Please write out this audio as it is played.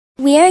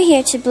We are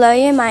here to blow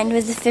your mind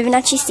with the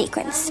Fibonacci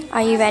sequence.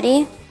 Are you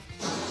ready?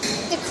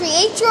 The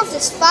creator of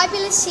this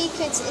fabulous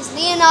sequence is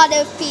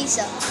Leonardo of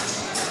Pisa.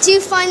 Do you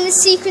find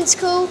this sequence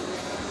cool?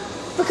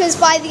 Because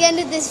by the end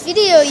of this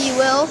video you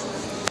will.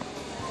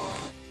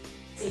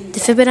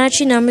 The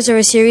Fibonacci numbers are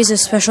a series of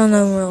special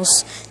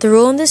numerals. The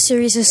rule in this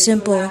series is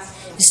simple.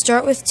 You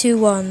start with two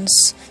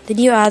ones, then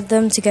you add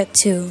them to get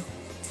 2.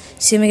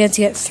 See them again to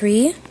get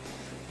 3,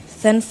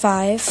 then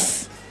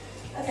 5,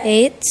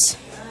 8,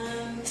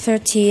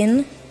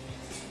 13,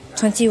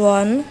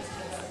 21,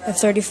 and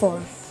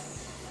 34.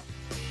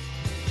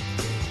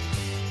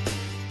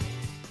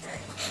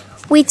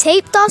 We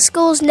taped our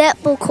school's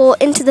netball court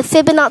into the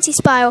Fibonacci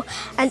spiral,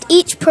 and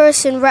each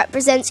person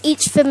represents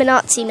each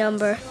Fibonacci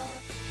number.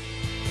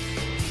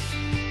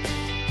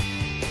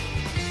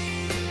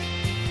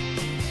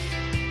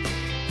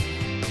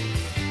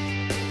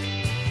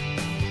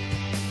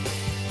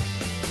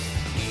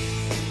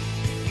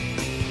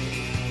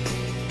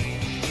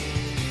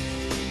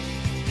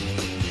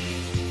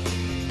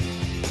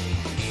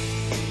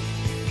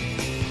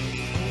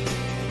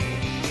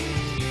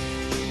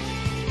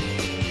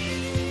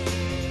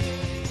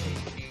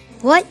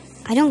 What?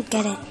 I don't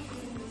get it.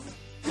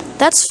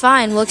 That's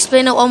fine. We'll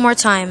explain it one more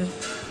time.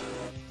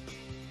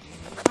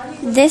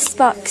 This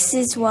box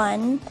is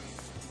 1.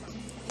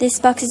 This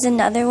box is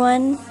another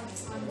 1.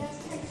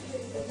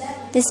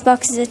 This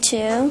box is a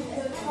 2.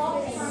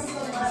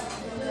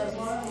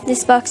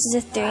 This box is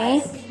a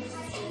 3.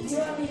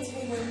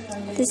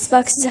 This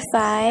box is a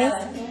 5.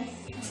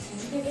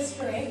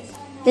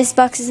 This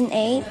box is an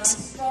 8.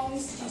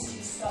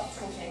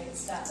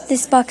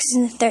 This box is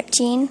a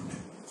 13.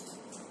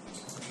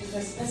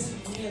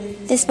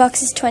 This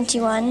box is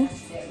 21.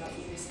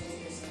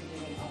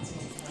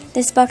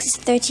 This box is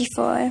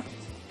 34.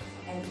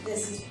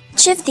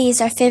 Each of these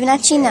are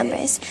Fibonacci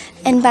numbers,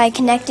 and by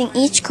connecting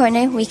each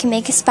corner, we can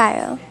make a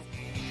spiral.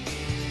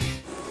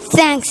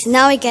 Thanks,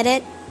 now I get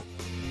it.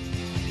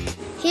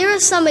 Here are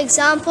some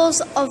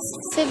examples of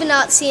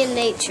Fibonacci in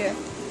nature.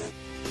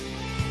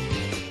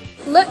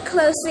 Look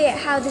closely at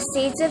how the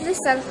seeds of the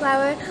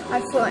sunflower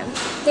are formed.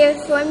 They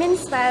are formed in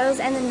spirals,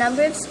 and the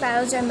number of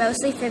spirals are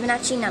mostly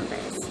Fibonacci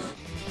numbers.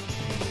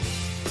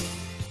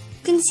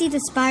 You can see the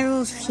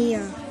spirals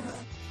here.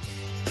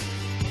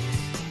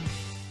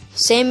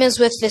 Same as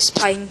with this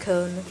pine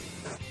cone.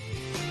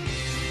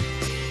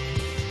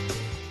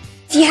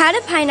 If you had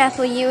a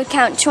pineapple, you would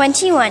count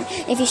 21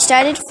 if you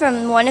started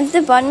from one of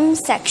the bottom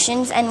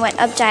sections and went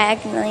up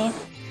diagonally.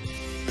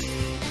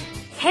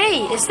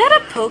 Hey, is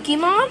that a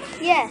Pokemon?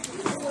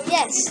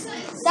 Yes,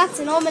 that's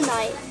an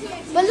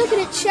Omanite. But look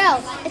at its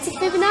shell, it's a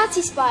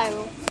Fibonacci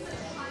spiral.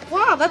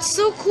 Wow, that's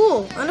so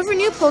cool. I never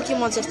knew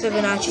Pokemons had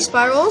Fibonacci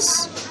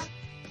spirals.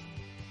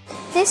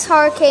 This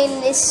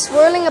hurricane is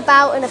swirling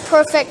about in a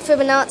perfect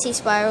Fibonacci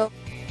spiral.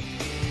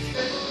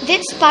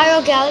 This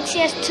spiral galaxy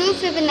has 2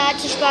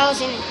 Fibonacci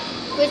spirals in it,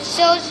 which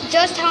shows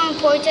just how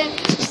important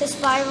the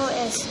spiral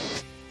is.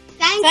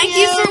 Thank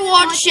you for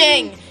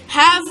watching.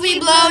 Have we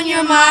blown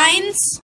your minds?